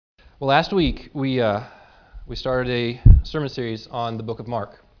Well, last week we started a sermon series on the book of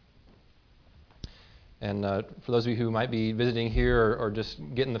Mark. And for those of you who might be visiting here or just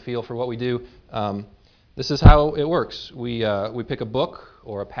getting the feel for what we do, this is how it works. We pick a book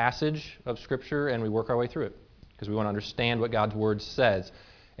or a passage of Scripture and we work our way through it because we want to understand what God's Word says.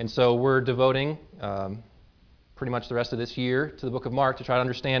 And so we're devoting pretty much the rest of this year to the book of Mark to try to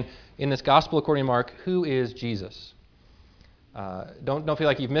understand in this Gospel according to Mark, who is Jesus? Don't feel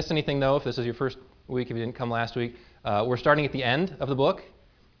like you've missed anything, though, if this is your first week, if you didn't come last week. We're starting at the end of the book.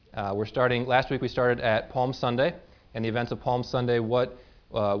 Last week we started at Palm Sunday and the events of Palm Sunday, what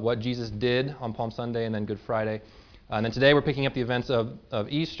Jesus did on Palm Sunday and then Good Friday. And then today we're picking up the events of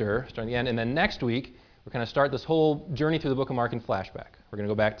Easter, starting at the end. And then next week we're going to start this whole journey through the book of Mark in flashback. We're going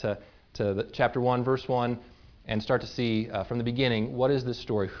to go back to the chapter 1, verse 1, and start to see from the beginning, what is this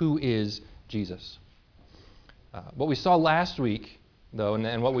story? Who is Jesus? What we saw last week, though,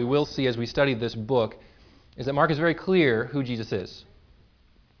 and what we will see as we study this book, is that Mark is very clear who Jesus is.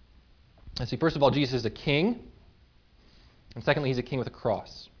 And see, first of all, Jesus is a king, and secondly, he's a king with a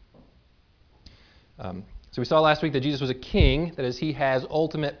cross. So we saw last week that Jesus was a king, that is, he has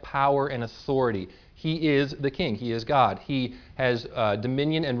ultimate power and authority. He is the king. He is God. He has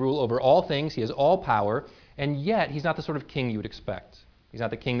dominion and rule over all things. He has all power, and yet he's not the sort of king you would expect. He's not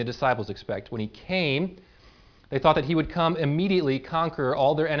the king the disciples expect. When he came, they thought that he would come immediately conquer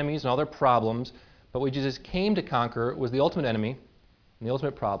all their enemies and all their problems, but what Jesus came to conquer was the ultimate enemy and the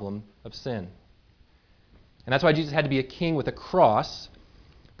ultimate problem of sin. And that's why Jesus had to be a king with a cross,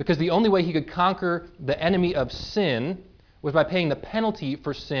 because the only way he could conquer the enemy of sin was by paying the penalty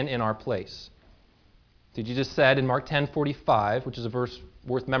for sin in our place. See, Jesus said in Mark 10:45, which is a verse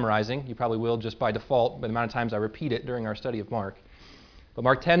worth memorizing. You probably will just by default by the amount of times I repeat it during our study of Mark. But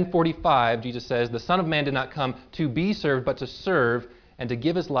Mark 10:45, Jesus says, "The Son of Man did not come to be served, but to serve, and to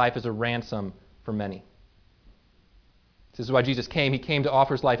give his life as a ransom for many." This is why Jesus came. He came to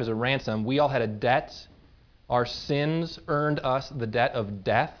offer his life as a ransom. We all had a debt. Our sins earned us the debt of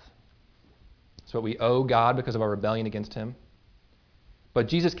death. It's what we owe God because of our rebellion against him. But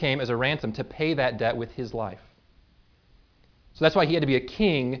Jesus came as a ransom to pay that debt with his life. So that's why he had to be a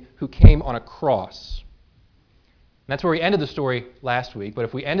king who came on a cross. And that's where we ended the story last week. But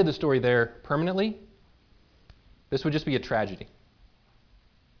if we ended the story there permanently, this would just be a tragedy.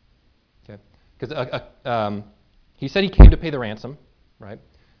 Okay? Because he said he came to pay the ransom, right?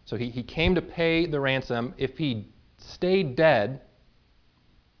 So he came to pay the ransom. If he stayed dead,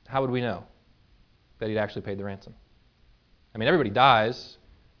 how would we know that he'd actually paid the ransom? I mean, everybody dies.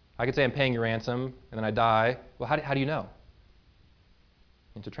 I could say I'm paying your ransom, and then I die. Well, how do you know?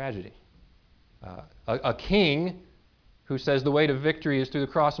 It's a tragedy. A king who says the way to victory is through the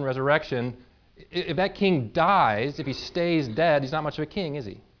cross and resurrection, if that king dies, if he stays dead, he's not much of a king, is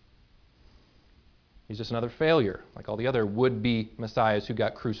he? He's just another failure, like all the other would-be messiahs who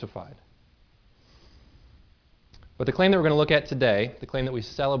got crucified. But the claim that we're going to look at today, the claim that we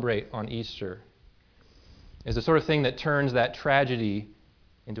celebrate on Easter, is the sort of thing that turns that tragedy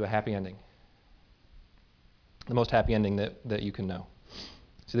into a happy ending. The most happy ending that you can know.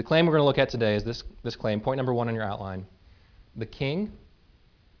 See, the claim we're going to look at today is this claim, point number 1 on your outline. The king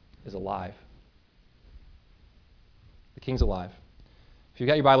is alive. The king's alive. If you've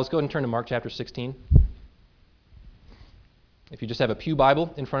got your Bibles, go ahead and turn to Mark chapter 16. If you just have a pew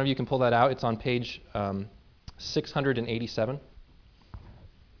Bible in front of you, you can pull that out. It's on page 687.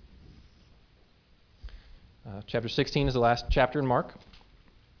 Chapter 16 is the last chapter in Mark.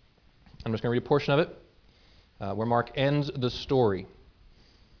 I'm just going to read a portion of it where Mark ends the story.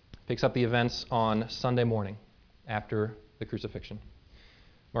 Picks up the events on Sunday morning after the crucifixion.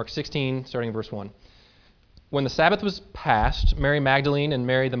 Mark 16, starting in verse 1. When the Sabbath was past, Mary Magdalene and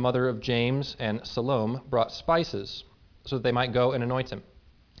Mary, the mother of James, and Salome brought spices so that they might go and anoint him.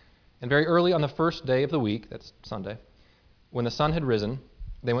 And very early on the first day of the week, that's Sunday, when the sun had risen,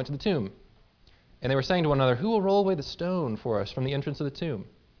 they went to the tomb. And they were saying to one another, "Who will roll away the stone for us from the entrance of the tomb?"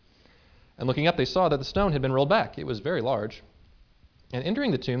 And looking up, they saw that the stone had been rolled back. It was very large. And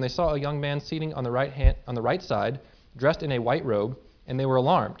entering the tomb, they saw a young man sitting on the right side, dressed in a white robe, and they were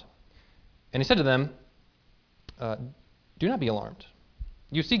alarmed. And he said to them, "Do not be alarmed.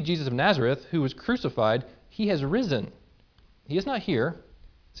 You seek Jesus of Nazareth, who was crucified. He has risen. He is not here.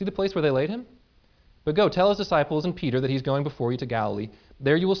 See the place where they laid him? But go, tell his disciples and Peter that he's going before you to Galilee.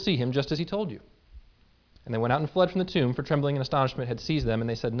 There you will see him, just as he told you." And they went out and fled from the tomb, for trembling and astonishment had seized them, and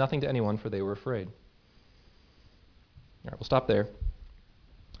they said nothing to anyone, for they were afraid. All right, we'll stop there.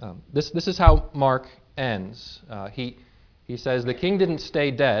 This is how Mark ends. He says the king didn't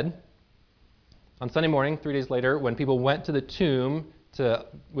stay dead. On Sunday morning, 3 days later, when people went to the tomb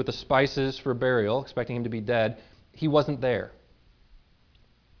with the spices for burial, expecting him to be dead, he wasn't there.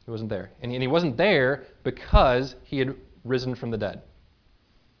 He wasn't there. And he wasn't there because he had risen from the dead.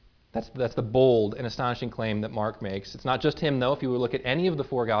 That's the bold and astonishing claim that Mark makes. It's not just him, though. If you look at any of the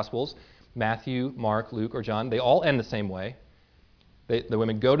four Gospels, Matthew, Mark, Luke, or John, they all end the same way. The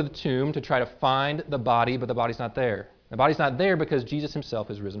women go to the tomb to try to find the body, but the body's not there. The body's not there because Jesus himself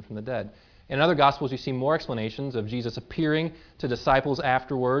is risen from the dead. In other Gospels, you see more explanations of Jesus appearing to disciples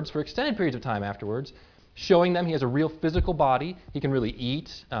afterwards, for extended periods of time afterwards, showing them he has a real physical body. He can really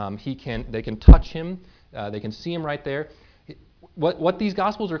eat. They can touch him. They can see him right there. What these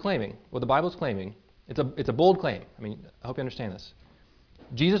Gospels are claiming, what the Bible is claiming, it's a bold claim. I mean, I hope you understand this.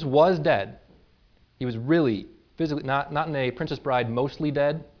 Jesus was dead. He was really physically, not in a Princess Bride mostly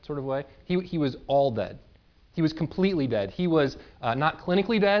dead sort of way. He was all dead. He was completely dead. He was not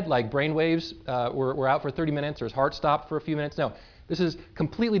clinically dead, like brain waves were out for 30 minutes or his heart stopped for a few minutes. No, this is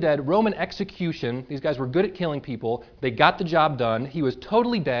completely dead. Roman execution. These guys were good at killing people. They got the job done. He was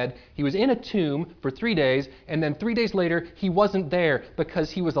totally dead. He was in a tomb for 3 days, and then 3 days later, he wasn't there because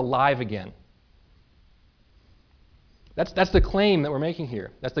he was alive again. That's the claim that we're making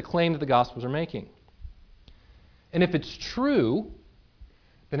here. That's the claim that the Gospels are making. And if it's true,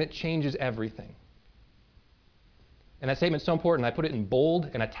 then it changes everything. And that statement's so important, I put it in bold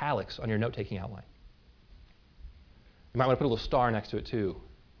and italics on your note-taking outline. You might want to put a little star next to it too,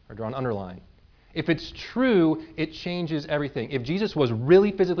 or draw an underline. If it's true, it changes everything. If Jesus was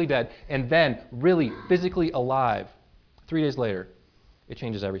really physically dead and then really physically alive 3 days later, it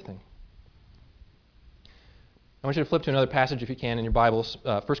changes everything. I want you to flip to another passage if you can in your Bibles,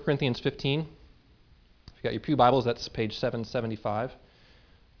 1 Corinthians 15. If you've got your pew Bibles, that's page 775.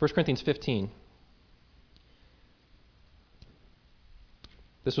 1 Corinthians 15.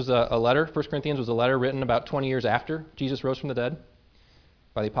 This was a letter. 1 Corinthians was a letter written about 20 years after Jesus rose from the dead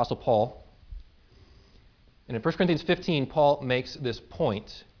by the Apostle Paul. And in 1 Corinthians 15, Paul makes this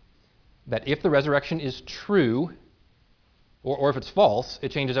point that if the resurrection is true, or if it's false, it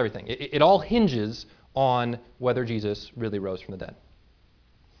changes everything. It all hinges on whether Jesus really rose from the dead.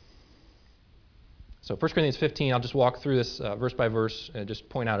 So 1 Corinthians 15, I'll just walk through this verse by verse and just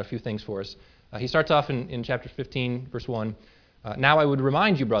point out a few things for us. He starts off in chapter 15, verse 1. Now I would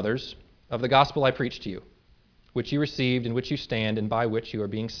remind you, brothers, of the gospel I preached to you, which you received, in which you stand, and by which you are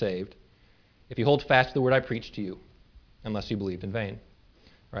being saved, if you hold fast to the word I preached to you, unless you believed in vain.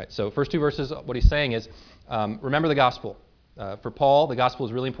 All right, so first two verses, what he's saying is, remember the gospel. For Paul, the gospel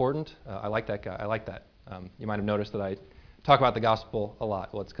is really important. I like that guy. I like that. You might have noticed that I talk about the gospel a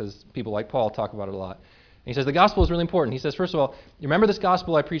lot. Well, it's because people like Paul talk about it a lot. And he says the gospel is really important. He says, first of all, you remember this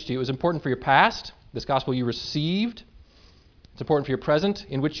gospel I preached to you. It was important for your past, this gospel you received. It's important for your present,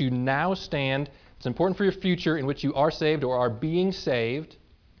 in which you now stand. It's important for your future, in which you are saved or are being saved.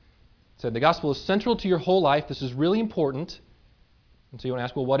 He said the gospel is central to your whole life. This is really important. And so you want to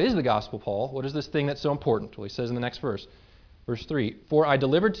ask, well, what is the gospel, Paul? What is this thing that's so important? Well, he says in the next verse, verse 3, for I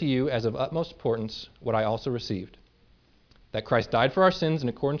delivered to you as of utmost importance what I also received, that Christ died for our sins in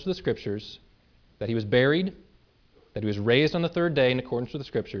accordance with the Scriptures, that he was buried, that he was raised on the third day in accordance with the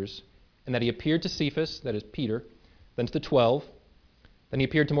Scriptures, and that he appeared to Cephas, that is Peter, then to the 12. Then he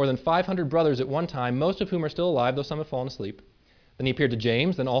appeared to more than 500 brothers at one time, most of whom are still alive, though some have fallen asleep. Then he appeared to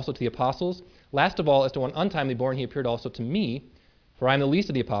James, then also to the apostles. Last of all, as to one untimely born, he appeared also to me, for I am the least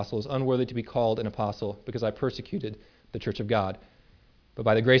of the apostles, unworthy to be called an apostle, because I persecuted the church of God. But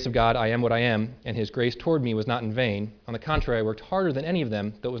by the grace of God I am what I am, and his grace toward me was not in vain. On the contrary, I worked harder than any of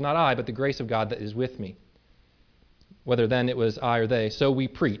them, though it was not I, but the grace of God that is with me. Whether then it was I or they, so we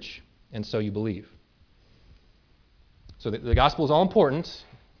preach, and so you believe. So the gospel is all important,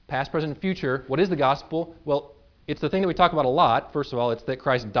 past, present, and future. What is the gospel? Well, it's the thing that we talk about a lot. First of all, it's that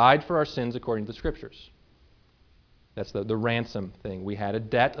Christ died for our sins according to the Scriptures. That's the ransom thing. We had a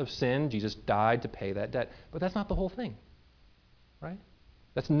debt of sin. Jesus died to pay that debt. But that's not the whole thing, right?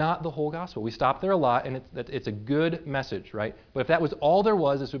 That's not the whole gospel. We stop there a lot, and it's a good message, right? But if that was all there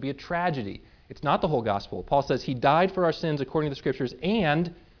was, this would be a tragedy. It's not the whole gospel. Paul says he died for our sins according to the Scriptures,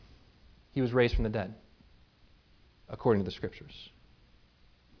 and he was raised from the dead according to the Scriptures.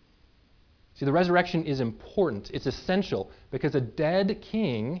 See, the resurrection is important. It's essential because a dead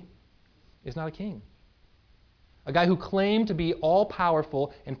king is not a king. A guy who claimed to be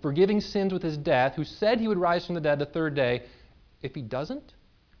all-powerful and forgiving sins with his death, who said he would rise from the dead the third day, if he doesn't,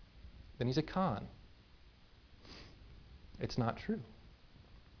 then he's a con. It's not true.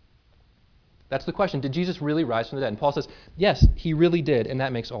 That's the question. Did Jesus really rise from the dead? And Paul says, yes, he really did, and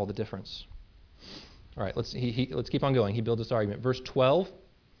that makes all the difference. All right, let's keep on going. He builds this argument. Verse 12,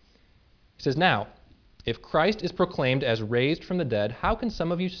 he says, now, If Christ is proclaimed as raised from the dead, how can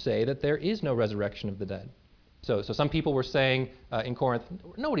some of you say that there is no resurrection of the dead? So some people were saying in Corinth,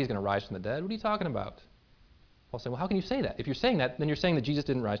 nobody's going to rise from the dead. What are you talking about? Paul's saying, well, how can you say that? If you're saying that, then you're saying that Jesus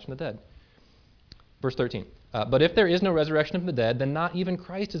didn't rise from the dead. Verse 13, but if there is no resurrection of the dead, then not even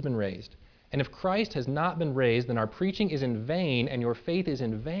Christ has been raised. And if Christ has not been raised, then our preaching is in vain and your faith is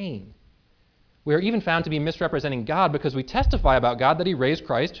in vain. We are even found to be misrepresenting God because we testify about God that he raised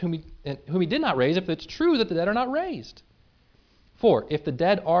Christ, whom he did not raise, if it's true that the dead are not raised. For if the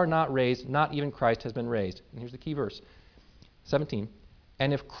dead are not raised, not even Christ has been raised. And here's the key verse, 17.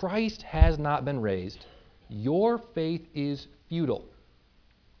 And if Christ has not been raised, your faith is futile,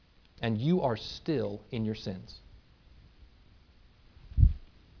 and you are still in your sins.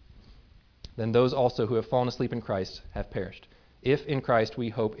 Then those also who have fallen asleep in Christ have perished. If in Christ we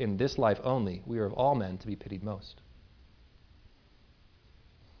hope in this life only, we are of all men to be pitied most.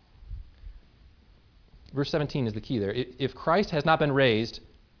 Verse 17 is the key there. If Christ has not been raised,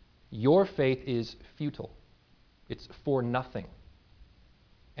 your faith is futile. It's for nothing.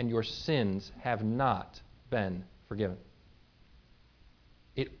 And your sins have not been forgiven.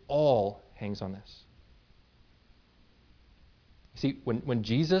 It all hangs on this. See, when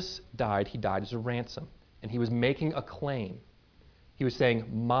Jesus died, he died as a ransom. And he was making a claim. He was saying,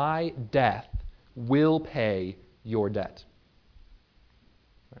 my death will pay your debt.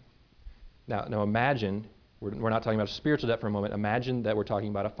 Right. Now imagine, we're not talking about a spiritual debt for a moment. Imagine that we're talking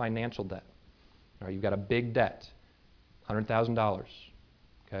about a financial debt. All right, you've got a big debt, $100,000.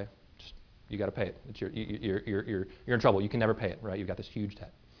 Okay, you got to pay it. You're in trouble. You can never pay it. Right? You've got this huge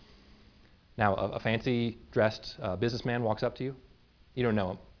debt. Now a fancy dressed businessman walks up to you. You don't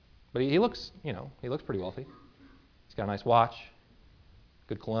know him, but he looks pretty wealthy. He's got a nice watch.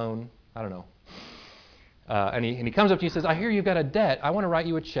 Good cologne, I don't know. And he comes up to you and says, I hear you've got a debt. I want to write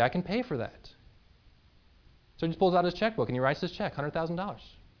you a check and pay for that. So he just pulls out his checkbook and he writes this check, $100,000. And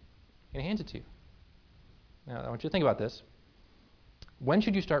he hands it to you. Now, I want you to think about this. When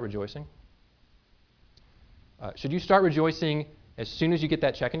should you start rejoicing? Should you start rejoicing as soon as you get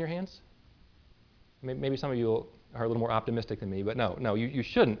that check in your hands? Maybe some of you are a little more optimistic than me, but no, you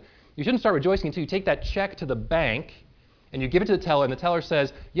shouldn't. You shouldn't start rejoicing until you take that check to the bank and you give it to the teller, and the teller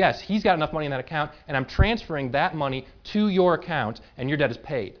says, yes, he's got enough money in that account, and I'm transferring that money to your account, and your debt is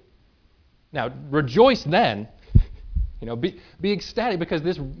paid. Now, rejoice then. Be ecstatic because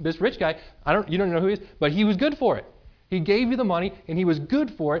this rich guy, you don't know who he is, but he was good for it. He gave you the money, and he was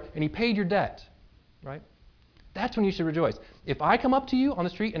good for it, and he paid your debt. Right? That's when you should rejoice. If I come up to you on the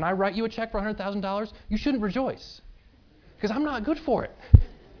street and I write you a check for $100,000, you shouldn't rejoice because I'm not good for it.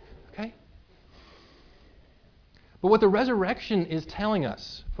 Okay? But what the resurrection is telling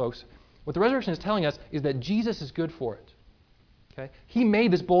us, folks, what the resurrection is telling us is that Jesus is good for it. Okay? He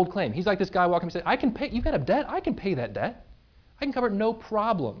made this bold claim. He's like this guy walking and said, I can pay, you've got a debt, I can pay that debt. I can cover it, no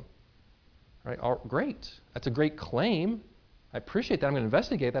problem. Right? Great. That's a great claim. I appreciate that. I'm going to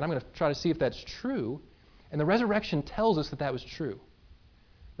investigate that. I'm going to try to see if that's true. And the resurrection tells us that that was true.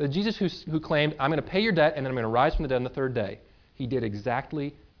 That Jesus who claimed, I'm going to pay your debt and then I'm going to rise from the dead on the third day, he did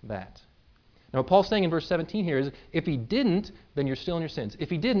exactly that. Now, what Paul's saying in verse 17 here is, if he didn't, then you're still in your sins. If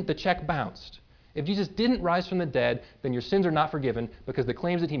he didn't, the check bounced. If Jesus didn't rise from the dead, then your sins are not forgiven because the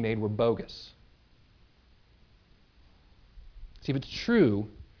claims that he made were bogus. See, if it's true,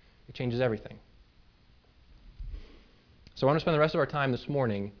 it changes everything. So I want to spend the rest of our time this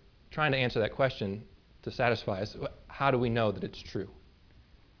morning trying to answer that question to satisfy us. How do we know that it's true?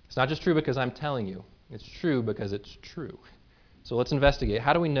 It's not just true because I'm telling you. It's true because it's true. So let's investigate.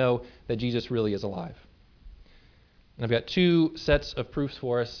 How do we know that Jesus really is alive? And I've got two sets of proofs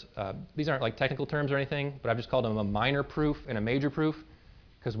for us. These aren't like technical terms or anything, but I've just called them a minor proof and a major proof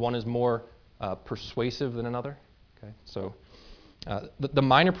because one is more persuasive than another. Okay, so the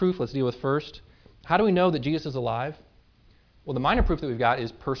minor proof, let's deal with first. How do we know that Jesus is alive? Well, the minor proof that we've got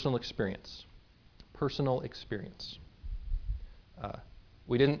is personal experience. Personal experience.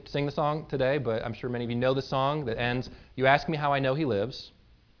 We didn't sing the song today, but I'm sure many of you know the song that ends, you ask me how I know he lives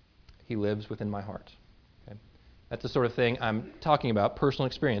within my heart. Okay? That's the sort of thing I'm talking about, personal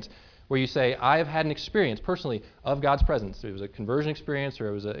experience, where you say, I have had an experience personally of God's presence. It was a conversion experience, or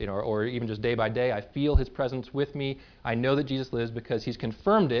it was or even just day by day, I feel his presence with me. I know that Jesus lives because he's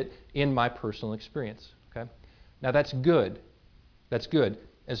confirmed it in my personal experience. Okay? Now that's good. That's good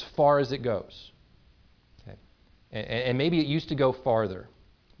as far as it goes. Okay? And maybe it used to go farther.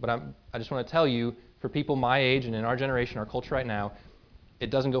 But I just want to tell you, for people my age and in our generation, our culture right now,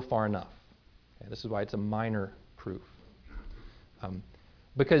 it doesn't go far enough. Okay? This is why it's a minor proof.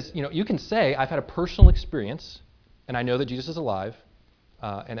 Because you can say, I've had a personal experience, and I know that Jesus is alive,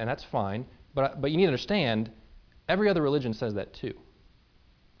 and that's fine. But you need to understand, every other religion says that too.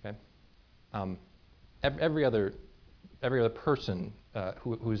 Okay, every other person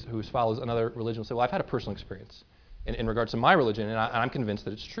who follows another religion will say, "Well, I've had a personal experience in regards to my religion, and I'm convinced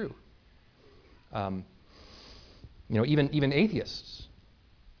that it's true." Even atheists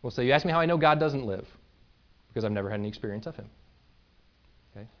will say, "You ask me how I know God doesn't live, because I've never had any experience of Him."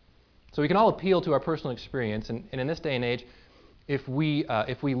 Okay, so we can all appeal to our personal experience, and in this day and age, if we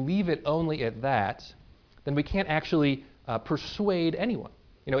leave it only at that, then we can't actually persuade anyone.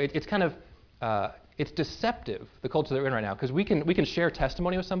 It's kind of it's deceptive, the culture that we're in right now, because we can share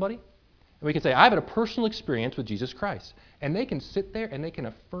testimony with somebody, and we can say, "I've had a personal experience with Jesus Christ," and they can sit there and they can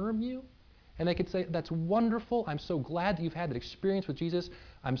affirm you, and they can say, "That's wonderful. I'm so glad that you've had that experience with Jesus.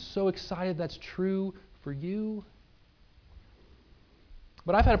 I'm so excited that's true for you."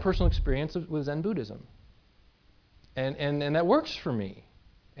 But I've had a personal experience with Zen Buddhism, and that works for me,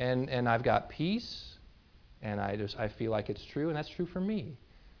 and I've got peace, and I feel like it's true, and that's true for me.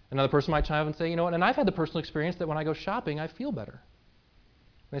 Another person might chime up and say, "You know what? And I've had the personal experience that when I go shopping, I feel better."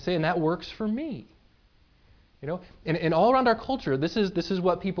 And they say, "And that works for me." And all around our culture, this is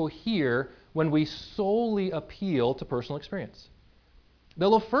what people hear when we solely appeal to personal experience.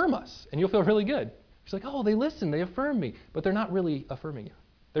 They'll affirm us, and you'll feel really good. It's like, "Oh, they listen, they affirm me," but they're not really affirming you.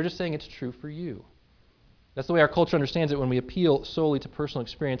 They're just saying it's true for you. That's the way our culture understands it when we appeal solely to personal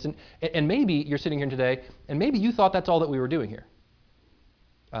experience. And maybe you're sitting here today, and maybe you thought that's all that we were doing here.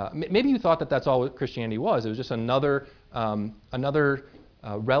 Maybe you thought that that's all what Christianity was. It was just another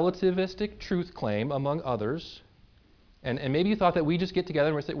relativistic truth claim among others. And maybe you thought that we just get together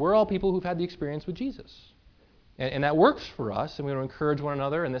and we say, we're all people who've had the experience with Jesus. And that works for us, and we want to encourage one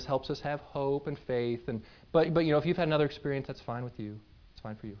another, and this helps us have hope and faith. But if you've had another experience, that's fine with you. It's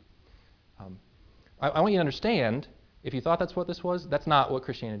fine for you. I want you to understand, if you thought that's what this was, that's not what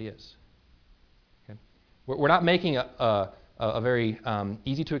Christianity is. Okay? We're not making a very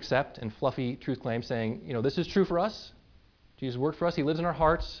easy to accept and fluffy truth claim saying, this is true for us. Jesus worked for us. He lives in our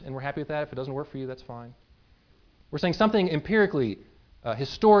hearts, and we're happy with that. If it doesn't work for you, that's fine. We're saying something empirically,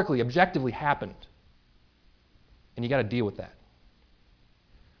 historically, objectively happened, and you got to deal with that.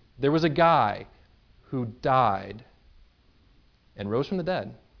 There was a guy who died and rose from the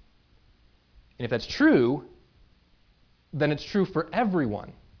dead. And if that's true, then it's true for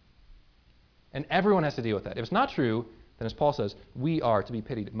everyone. And everyone has to deal with that. If it's not true, then as Paul says, we are to be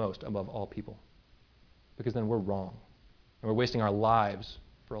pitied most above all people. Because then we're wrong. And we're wasting our lives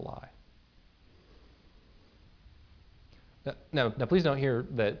for a lie. Now, please don't hear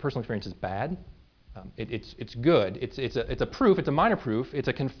that personal experience is bad. It's good. It's a proof. It's a minor proof. It's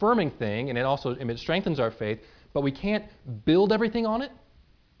a confirming thing, and it strengthens our faith. But we can't build everything on it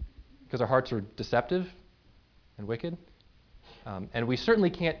because our hearts are deceptive and wicked. And we certainly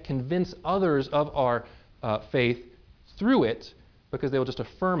can't convince others of our faith through it, because they will just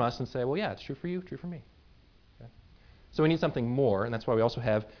affirm us and say, "Well, yeah, it's true for you, true for me." Okay? So we need something more, and that's why we also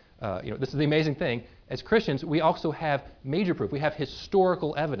have, this is the amazing thing. As Christians, we also have major proof. We have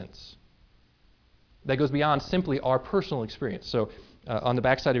historical evidence that goes beyond simply our personal experience. So on the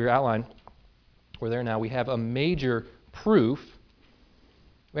backside of your outline, we're there now, we have a major proof.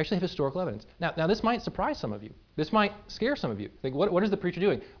 We actually have historical evidence. Now this might surprise some of you. This might scare some of you. Think, what is the preacher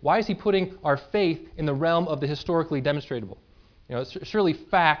doing? Why is he putting our faith in the realm of the historically demonstrable? Surely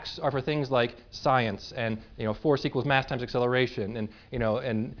facts are for things like science and force equals mass times acceleration and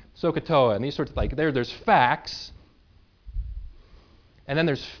and SOHCAHTOA and these sorts of there's facts, and then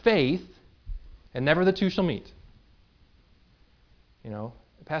there's faith, and never the two shall meet.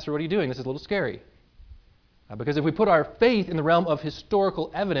 Pastor, what are you doing? This is a little scary. Because if we put our faith in the realm of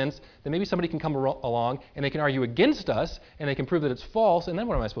historical evidence, then maybe somebody can come along and they can argue against us and they can prove that it's false, and then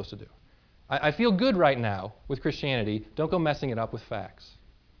what am I supposed to do? I feel good right now with Christianity. Don't go messing it up with facts.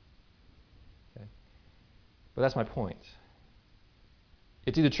 Okay? But that's my point.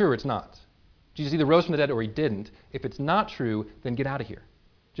 It's either true or it's not. Jesus either rose from the dead or he didn't. If it's not true, then get out of here.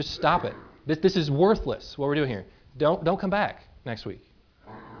 Just stop it. This is worthless, what we're doing here. Don't come back next week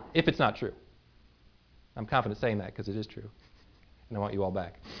if it's not true. I'm confident saying that because it is true, and I want you all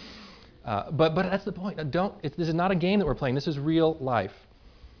back. But that's the point. This is not a game that we're playing. This is real life.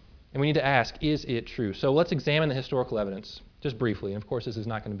 And we need to ask, is it true? So let's examine the historical evidence, just briefly. And of course, this is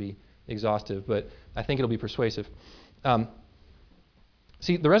not going to be exhaustive, but I think it'll be persuasive.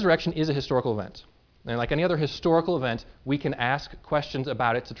 See, the resurrection is a historical event. And like any other historical event, we can ask questions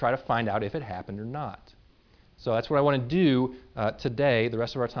about it to try to find out if it happened or not. So that's what I want to do today, the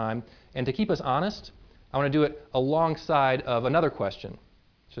rest of our time. And to keep us honest, I want to do it alongside of another question.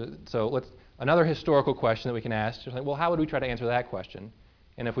 So another historical question that we can ask. Well, how would we try to answer that question?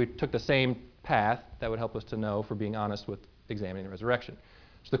 And if we took the same path, that would help us to know if we're being honest with examining the resurrection.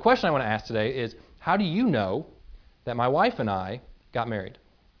 So the question I want to ask today is, how do you know that my wife and I got married?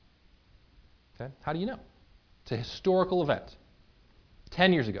 Okay? How do you know? It's a historical event.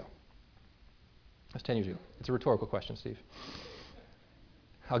 10 years ago. That's 10 years ago. It's a rhetorical question, Steve.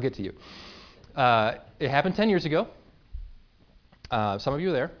 I'll get to you. It happened 10 years ago. Some of you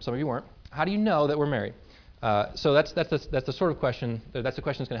were there. Some of you weren't. How do you know that we're married? So that's the sort of question. That's the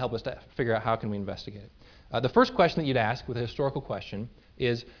question that's going to help us to figure out how can we investigate it. The first question that you'd ask with a historical question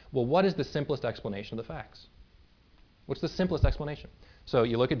is, well, what is the simplest explanation of the facts? What's the simplest explanation? So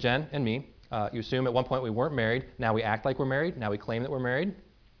you look at Jen and me. You assume at one point we weren't married. Now we act like we're married. Now we claim that we're married.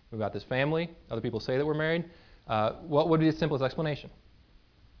 We've got this family. Other people say that we're married. What would be the simplest explanation?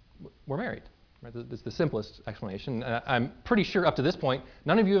 We're married. Right? It's the simplest explanation. I'm pretty sure up to this point,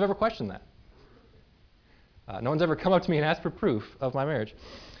 none of you have ever questioned that. No one's ever come up to me and asked for proof of my marriage.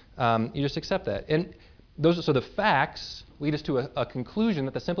 You just accept that. And so the facts lead us to a conclusion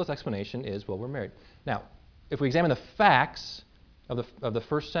that the simplest explanation is, well, we're married. Now, if we examine the facts of the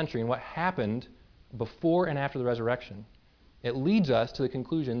first century and what happened before and after the resurrection, it leads us to the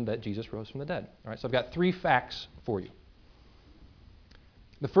conclusion that Jesus rose from the dead. All right, so I've got 3 facts for you.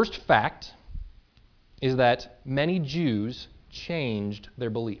 The first fact is that many Jews changed their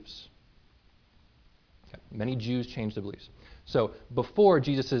beliefs. Okay, many Jews changed their beliefs. So before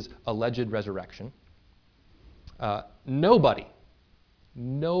Jesus' alleged resurrection, nobody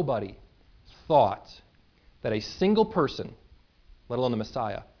thought that a single person, let alone the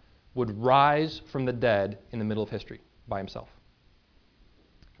Messiah, would rise from the dead in the middle of history by himself.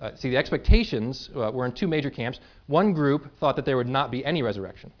 See, the expectations were in 2 major camps. One group thought that there would not be any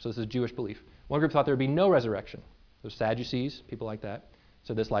resurrection. So this is Jewish belief. One group thought there would be no resurrection. Those Sadducees, people like that.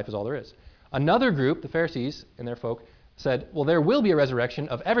 So this life is all there is. Another group, the Pharisees and their folk, said, well, there will be a resurrection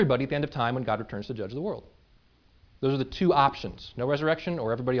of everybody at the end of time when God returns to judge the world. Those are the 2 options. No resurrection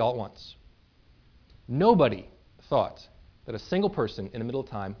or everybody all at once. Nobody thought that a single person in the middle of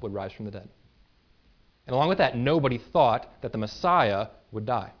time would rise from the dead. And along with that, nobody thought that the Messiah would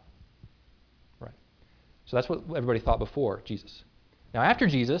die. Right. So that's what everybody thought before Jesus. Now, after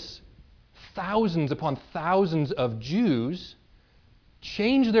Jesus, thousands upon thousands of Jews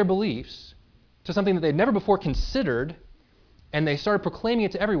changed their beliefs to something that they'd never before considered, and they started proclaiming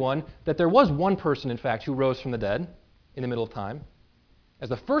it to everyone that there was one person, in fact, who rose from the dead in the middle of time as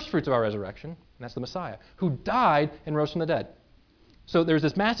the first fruits of our resurrection, and that's the Messiah, who died and rose from the dead. So there's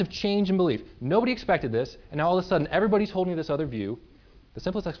this massive change in belief. Nobody expected this, and now all of a sudden everybody's holding this other view. The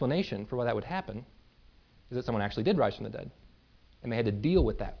simplest explanation for why that would happen is that someone actually did rise from the dead, and they had to deal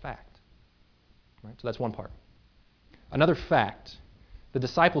with that fact. Right? So that's one part. Another fact, the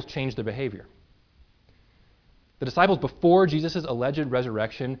disciples changed their behavior. The disciples before Jesus' alleged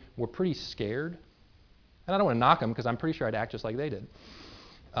resurrection were pretty scared. And I don't want to knock them because I'm pretty sure I'd act just like they did.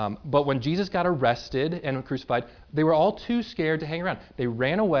 But when Jesus got arrested and crucified, they were all too scared to hang around. They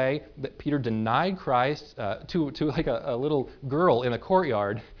ran away. Peter denied Christ to like a little girl in the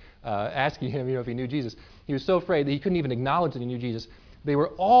courtyard, asking him, if he knew Jesus. He was so afraid that he couldn't even acknowledge that he knew Jesus. They were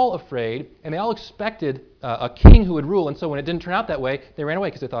all afraid, and they all expected a king who would rule. And so when it didn't turn out that way, they ran away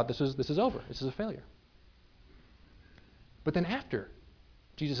because they thought this is over. This is a failure. But then after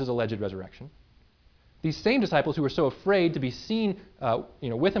Jesus' alleged resurrection, these same disciples who were so afraid to be seen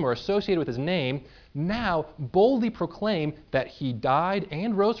with him or associated with his name now boldly proclaim that he died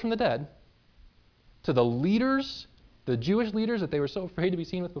and rose from the dead to the leaders, the Jewish leaders that they were so afraid to be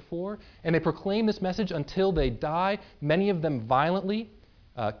seen with before, and they proclaim this message until they die, many of them violently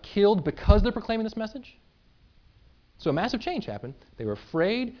killed because they're proclaiming this message. So a massive change happened. They were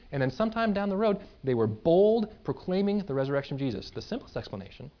afraid, and then sometime down the road, they were bold, proclaiming the resurrection of Jesus. The simplest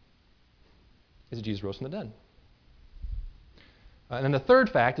explanation is that Jesus rose from the dead. And then the third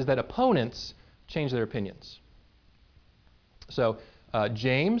fact is that opponents change their opinions. So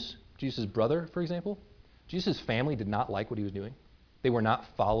James, Jesus' brother, for example, Jesus' family did not like what he was doing. They were not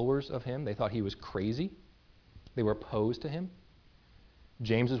followers of him. They thought he was crazy. They were opposed to him.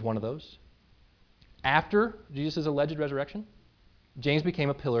 James is one of those. After Jesus' alleged resurrection, James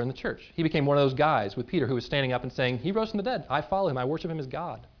became a pillar in the church. He became one of those guys with Peter who was standing up and saying, he rose from the dead. I follow him. I worship him as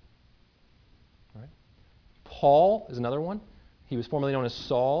God. All right. Paul is another one. He was formerly known as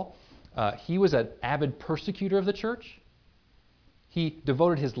Saul. He was an avid persecutor of the church. He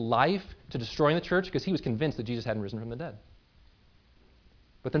devoted his life to destroying the church because he was convinced that Jesus hadn't risen from the dead.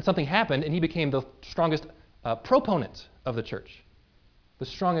 But then something happened, and he became the strongest proponent of the church, the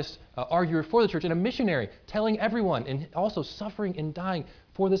strongest arguer for the church, and a missionary, telling everyone, and also suffering and dying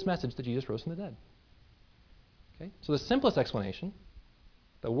for this message that Jesus rose from the dead. Okay? So the simplest explanation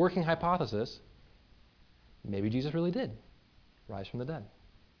the working hypothesis, maybe Jesus really did rise from the dead.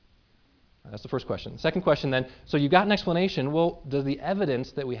 That's the first question. The second question then, so you've got an explanation. Well, does the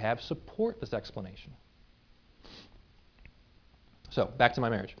evidence that we have support this explanation? So, back to my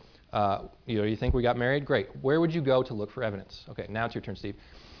marriage. You think we got married? Great. Where would you go to look for evidence? Okay, now it's your turn, Steve.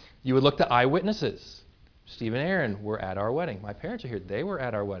 You would look to eyewitnesses. Steve and Aaron were at our wedding. My parents are here. They were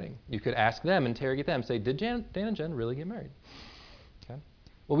at our wedding. You could ask them, interrogate them, say, did Dan and Jen really get married? Okay.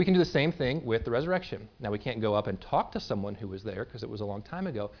 Well, we can do the same thing with the resurrection. Now, we can't go up and talk to someone who was there because it was a long time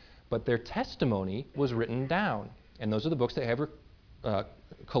ago, but their testimony was written down. And those are the books that have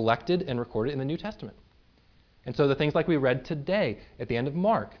collected and recorded in the New Testament. And so the things like we read today at the end of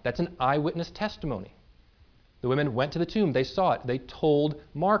Mark, that's an eyewitness testimony. The women went to the tomb. They saw it. They told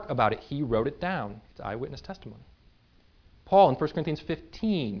Mark about it. He wrote it down. It's eyewitness testimony. Paul in 1 Corinthians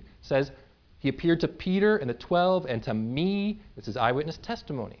 15 says, he appeared to Peter and the 12 and to me. This is eyewitness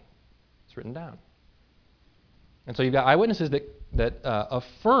testimony. It's written down. And so you've got eyewitnesses that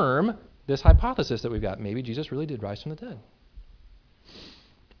affirm this hypothesis that we've got. Maybe Jesus really did rise from the dead.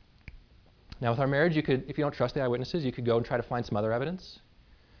 Now, with our marriage, you could, if you don't trust the eyewitnesses, you could go and try to find some other evidence.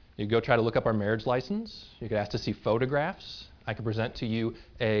 You could go try to look up our marriage license. You could ask to see photographs. I could present to you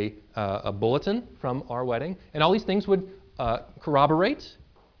a bulletin from our wedding. And all these things would corroborate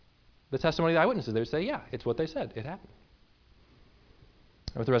the testimony of the eyewitnesses. They would say, yeah, it's what they said. It happened.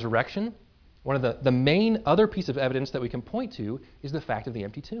 And with the resurrection, one of the main other piece of evidence that we can point to is the fact of the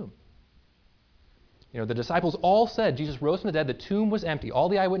empty tomb. The disciples all said Jesus rose from the dead. The tomb was empty. All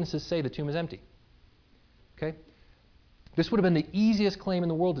the eyewitnesses say the tomb is empty. Okay? This would have been the easiest claim in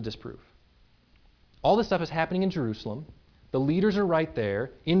the world to disprove. All this stuff is happening in Jerusalem. The leaders are right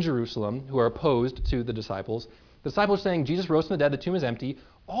there in Jerusalem who are opposed to the disciples. The disciples are saying Jesus rose from the dead. The tomb is empty.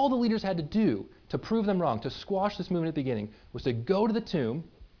 All the leaders had to do to prove them wrong, to squash this movement at the beginning, was to go to the tomb,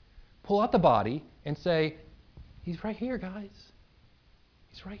 pull out the body, and say, he's right here, guys.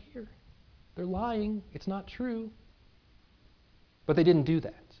 He's right here. They're lying. It's not true. But they didn't do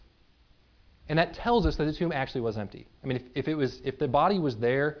that. And that tells us that the tomb actually was empty. I mean, if the body was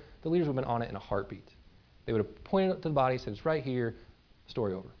there, the leaders would have been on it in a heartbeat. They would have pointed to the body, said, it's right here,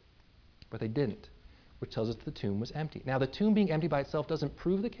 story over. But they didn't, which tells us that the tomb was empty. Now, the tomb being empty by itself doesn't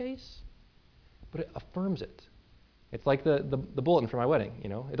prove the case, but it affirms it. It's like the bulletin for my wedding,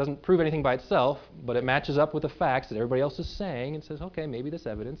 It doesn't prove anything by itself, but it matches up with the facts that everybody else is saying and says, okay, maybe this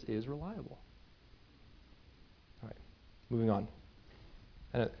evidence is reliable. All right, moving on.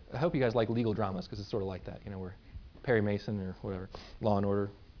 And I hope you guys like legal dramas because it's sort of like that, where Perry Mason or whatever, Law and Order.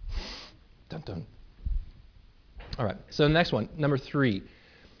 Dun dun. All right, so the next one, number 3.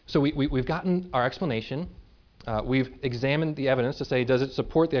 So we've gotten our explanation. We've examined the evidence to say, does it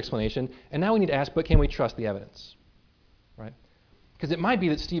support the explanation? And now we need to ask, but can we trust the evidence? Right? Because it might be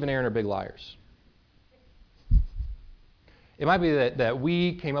that Steve and Aaron are big liars. It might be that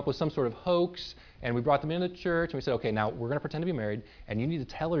we came up with some sort of hoax and we brought them into the church and we said, okay, now we're going to pretend to be married and you need to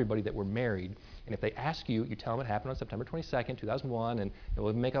tell everybody that we're married. And if they ask you, you tell them it happened on September 22nd, 2001, and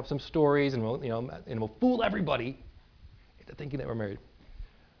we'll make up some stories and we'll fool everybody into thinking that we're married.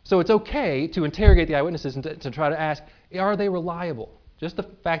 So it's okay to interrogate the eyewitnesses and to try to ask, are they reliable? Just the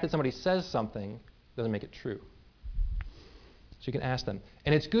fact that somebody says something doesn't make it true. So you can ask them.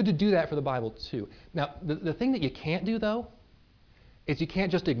 And it's good to do that for the Bible too. Now, the thing that you can't do, though, is you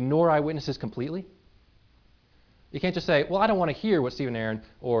can't just ignore eyewitnesses completely. You can't just say, well, I don't want to hear what Stephen Aaron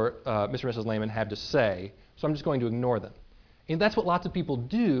or Mr. and Mrs. Lehman have to say, so I'm just going to ignore them. And that's what lots of people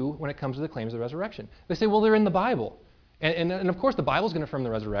do when it comes to the claims of the resurrection. They say, well, they're in the Bible. And of course, the Bible's going to affirm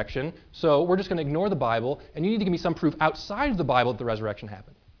the resurrection, so we're just going to ignore the Bible, and you need to give me some proof outside of the Bible that the resurrection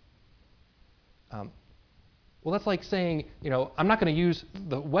happened. Well, that's like saying, I'm not going to use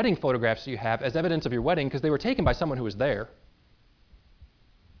the wedding photographs that you have as evidence of your wedding because they were taken by someone who was there.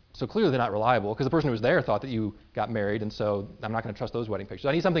 So clearly they're not reliable because the person who was there thought that you got married, and so I'm not going to trust those wedding pictures.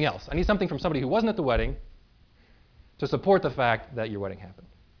 I need something else. I need something from somebody who wasn't at the wedding to support the fact that your wedding happened.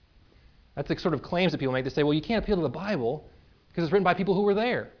 That's the sort of claims that people make. They say, well, you can't appeal to the Bible because it's written by people who were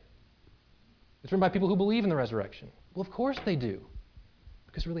there. It's written by people who believe in the resurrection. Well, of course they do,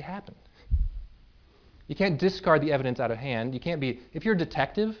 because it really happened. You can't discard the evidence out of hand. You can't be, if you're a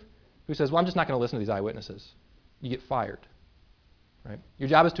detective who says, well, I'm just not going to listen to these eyewitnesses, you get fired. Right? Your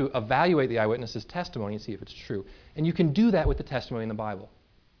job is to evaluate the eyewitnesses' testimony and see if it's true. And you can do that with the testimony in the Bible.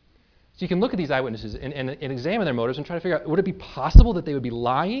 So you can look at these eyewitnesses and examine their motives and try to figure out, would it be possible that they would be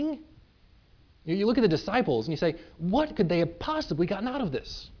lying? You look at the disciples and you say, what could they have possibly gotten out of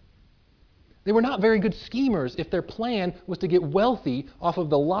this? They were not very good schemers if their plan was to get wealthy off of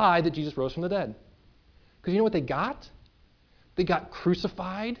the lie that Jesus rose from the dead. Because you know what they got? They got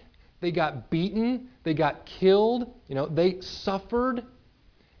crucified. They got beaten. They got killed. They suffered.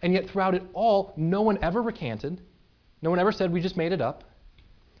 And yet throughout it all, no one ever recanted. No one ever said, we just made it up.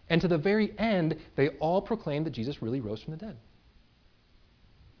 And to the very end, they all proclaimed that Jesus really rose from the dead.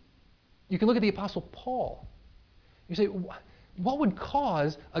 You can look at the Apostle Paul. You say, what would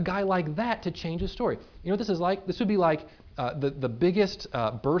cause a guy like that to change his story? You know what this is like? This would be like the biggest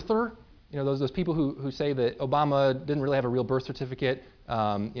birther. Those people who say that Obama didn't really have a real birth certificate,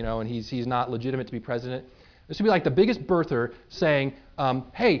 and he's not legitimate to be president. This would be like the biggest birther saying,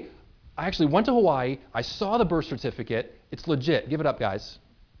 hey, I actually went to Hawaii. I saw the birth certificate. It's legit. Give it up, guys.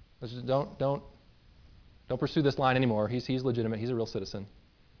 Don't pursue this line anymore. He's legitimate. He's a real citizen.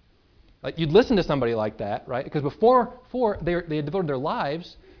 Like, you'd listen to somebody like that, right? Because before they had devoted their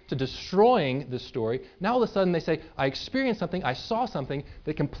lives to destroying this story. Now all of a sudden they say, I experienced something, I saw something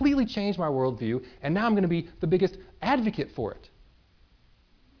that completely changed my worldview, and now I'm going to be the biggest advocate for it.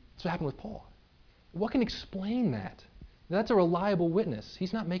 That's what happened with Paul. What can explain that? That's a reliable witness.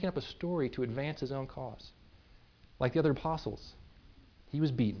 He's not making up a story to advance his own cause. Like the other apostles, he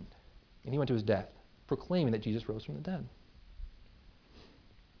was beaten, and he went to his death, proclaiming that Jesus rose from the dead.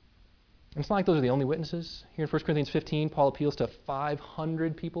 And it's not like those are the only witnesses. Here in 1 Corinthians 15, Paul appeals to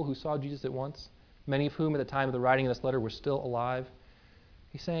 500 people who saw Jesus at once, many of whom at the time of the writing of this letter were still alive.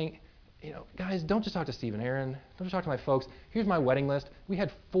 He's saying, guys, don't just talk to Steve and Aaron. Don't just talk to my folks. Here's my wedding list. We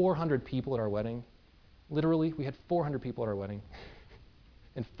had 400 people at our wedding. Literally, we had 400 people at our wedding.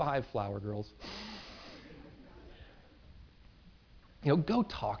 And 5 flower girls. Go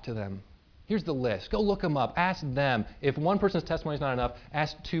talk to them. Here's the list. Go look them up. Ask them. If one person's testimony is not enough,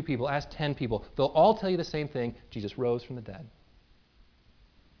 ask 2 people, ask 10 people. They'll all tell you the same thing. Jesus rose from the dead.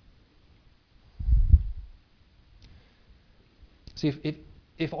 See,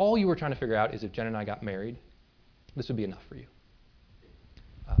 if all you were trying to figure out is if Jen and I got married, this would be enough for you.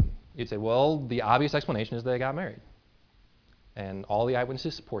 You'd say, well, the obvious explanation is they got married. And all the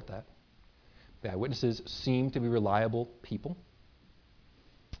eyewitnesses support that. The eyewitnesses seem to be reliable people.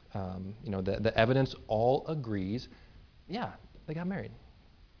 The evidence all agrees, yeah, they got married.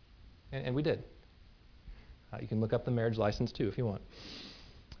 And we did. You can look up the marriage license too if you want.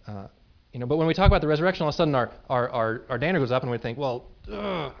 But when we talk about the resurrection, all of a sudden our dander goes up and we think, well,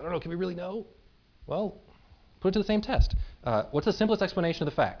 I don't know, can we really know? Well, put it to the same test. What's the simplest explanation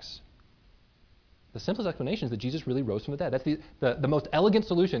of the facts? The simplest explanation is that Jesus really rose from the dead. That's the most elegant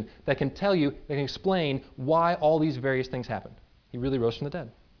solution that can tell you, that can explain why all these various things happened. He really rose from the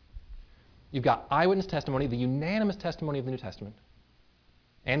dead. You've got eyewitness testimony, the unanimous testimony of the New Testament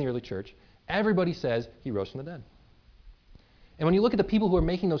and the early church. Everybody says he rose from the dead. And when you look at the people who are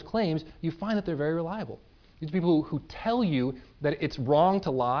making those claims, you find that they're very reliable. These are people who tell you that it's wrong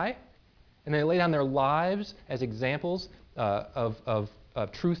to lie, and they lay down their lives as examples of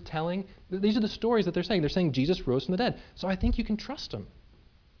truth-telling. These are the stories that they're saying. They're saying Jesus rose from the dead. So I think you can trust them.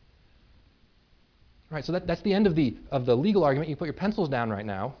 All right, so that's the end of the legal argument. You put your pencils down right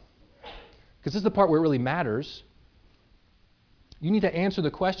now, because this is the part where it really matters. You need to answer the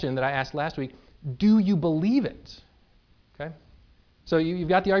question that I asked last week. Do you believe it? Okay? So you've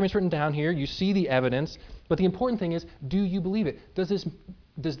got the arguments written down here. You see the evidence. But the important thing is, do you believe it? Does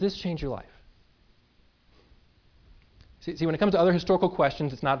this change your life? See, when it comes to other historical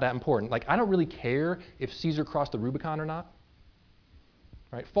questions, it's not that important. Like, I don't really care if Caesar crossed the Rubicon or not.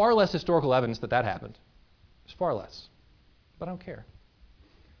 Right? Far less historical evidence that happened. There's far less. But I don't care.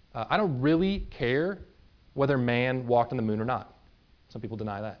 I don't really care whether man walked on the moon or not. Some people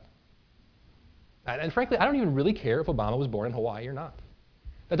deny that. And frankly, I don't even really care if Obama was born in Hawaii or not.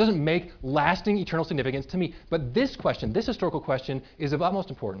 That doesn't make lasting eternal significance to me. But this question, this historical question, is of utmost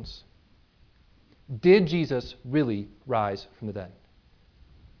importance. Did Jesus really rise from the dead?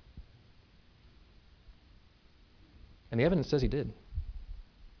 And the evidence says he did.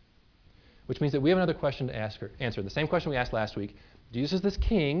 Which means that we have another question to answer. The same question we asked last week. Jesus is this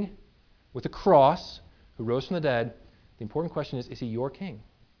king with a cross who rose from the dead. The important question is he your king?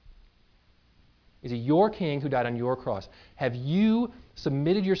 Is he your king who died on your cross? Have you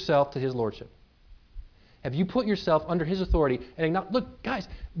submitted yourself to his lordship? Have you put yourself under his authority and look, guys,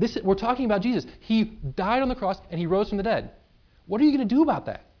 we're talking about Jesus. He died on the cross and he rose from the dead. What are you going to do about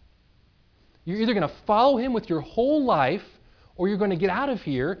that? You're either going to follow him with your whole life, or you're going to get out of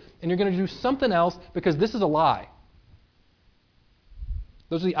here and you're going to do something else because this is a lie.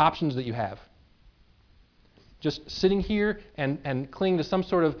 Those are the options that you have. Just sitting here and clinging to some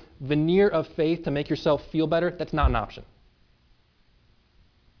sort of veneer of faith to make yourself feel better, that's not an option.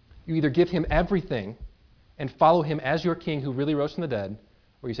 You either give him everything and follow him as your king who really rose from the dead,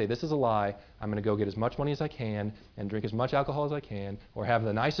 where you say, this is a lie, I'm going to go get as much money as I can and drink as much alcohol as I can, or have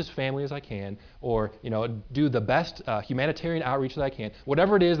the nicest family as I can, or do the best humanitarian outreach that I can,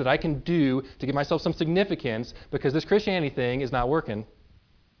 whatever it is that I can do to give myself some significance because this Christianity thing is not working.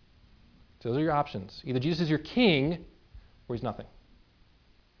 So those are your options. Either Jesus is your king or he's nothing.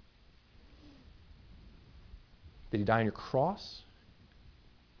 Did he die on your cross?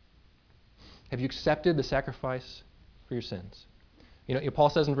 Have you accepted the sacrifice for your sins? Paul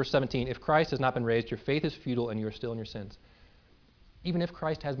says in verse 17, if Christ has not been raised, your faith is futile and you are still in your sins. Even if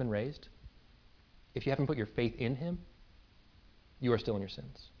Christ has been raised, if you haven't put your faith in him, you are still in your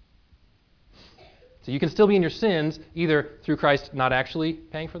sins. So you can still be in your sins either through Christ not actually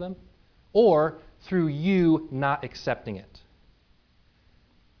paying for them or through you not accepting it.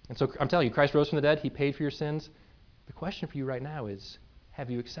 And so I'm telling you, Christ rose from the dead. He paid for your sins. The question for you right now is, have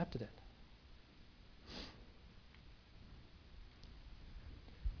you accepted it?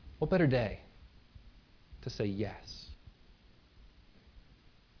 What better day to say yes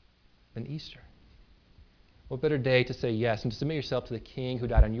than Easter? What better day to say yes and to submit yourself to the King who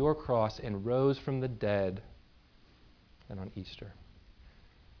died on your cross and rose from the dead than on Easter?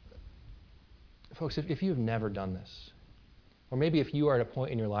 Folks, if you have never done this, or maybe if you are at a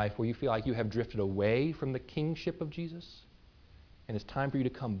point in your life where you feel like you have drifted away from the kingship of Jesus and it's time for you to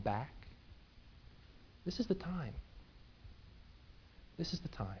come back, this is the time. This is the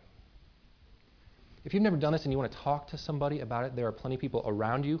time. If you've never done this and you want to talk to somebody about it, there are plenty of people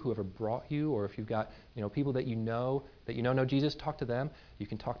around you who have brought you, or if you've got people that you know Jesus, talk to them. You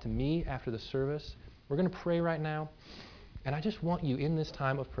can talk to me after the service. We're going to pray right now, and I just want you in this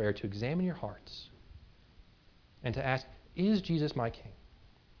time of prayer to examine your hearts and to ask, is Jesus my King?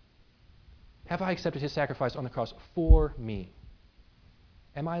 Have I accepted his sacrifice on the cross for me?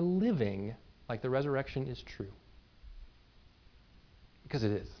 Am I living like the resurrection is true? Because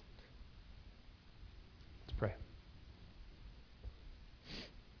it is. Let's pray.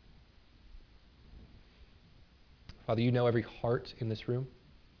 Father, you know every heart in this room.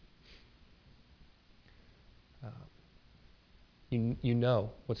 You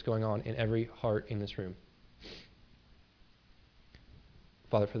know what's going on in every heart in this room.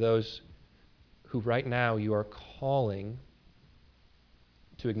 Father, for those who right now you are calling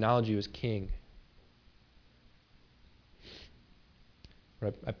to acknowledge you as King,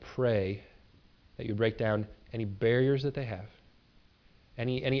 I pray that you break down any barriers that they have,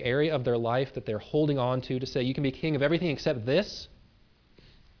 any area of their life that they're holding on to say, you can be king of everything except this.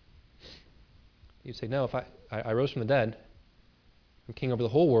 You'd say, no, if I rose from the dead, I'm king over the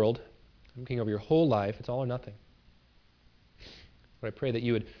whole world, I'm king over your whole life, it's all or nothing. But I pray that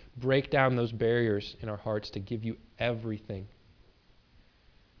you would break down those barriers in our hearts to give you everything.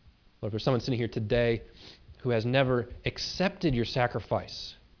 Lord, for someone sitting here today who has never accepted your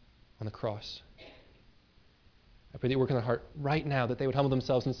sacrifice on the cross, I pray that you work in their heart right now, that they would humble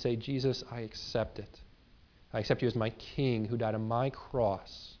themselves and say, Jesus, I accept it. I accept you as my King who died on my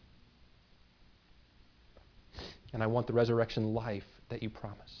cross. And I want the resurrection life that you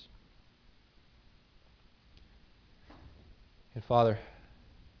promise. And Father,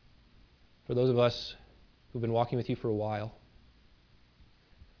 for those of us who've been walking with you for a while,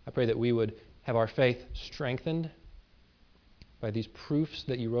 I pray that we would have our faith strengthened by these proofs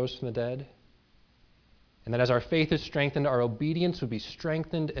that you rose from the dead, and that as our faith is strengthened, our obedience would be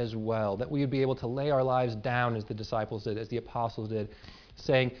strengthened as well, that we would be able to lay our lives down as the disciples did, as the apostles did,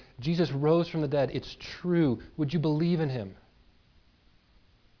 saying, Jesus rose from the dead, it's true, would you believe in him?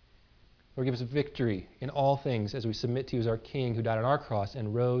 Lord, give us victory in all things as we submit to you as our King who died on our cross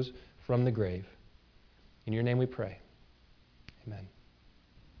and rose from the grave. In your name we pray. Amen.